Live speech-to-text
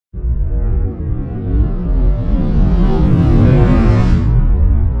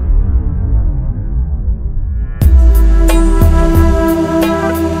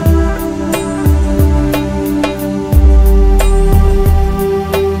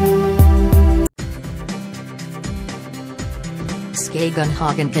Skagen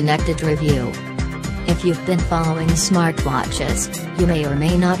Hagen Connected Review. If you've been following smartwatches, you may or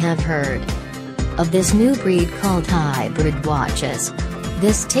may not have heard of this new breed called hybrid watches.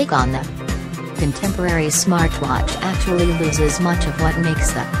 This take on the contemporary smartwatch actually loses much of what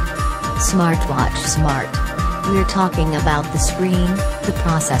makes the smartwatch smart. We're talking about the screen, the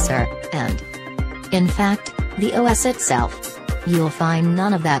processor, and, in fact, the OS itself. You'll find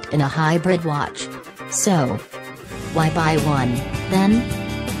none of that in a hybrid watch. So, why buy one, then?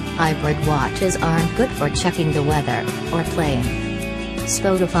 Hybrid watches aren't good for checking the weather, or playing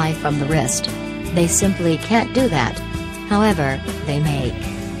Spotify from the wrist. They simply can't do that. However, they make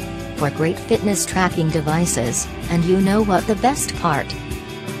for great fitness tracking devices, and you know what the best part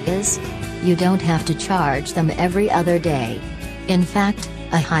is? You don't have to charge them every other day. In fact,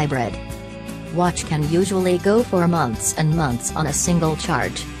 a hybrid watch can usually go for months and months on a single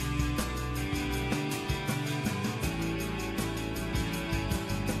charge.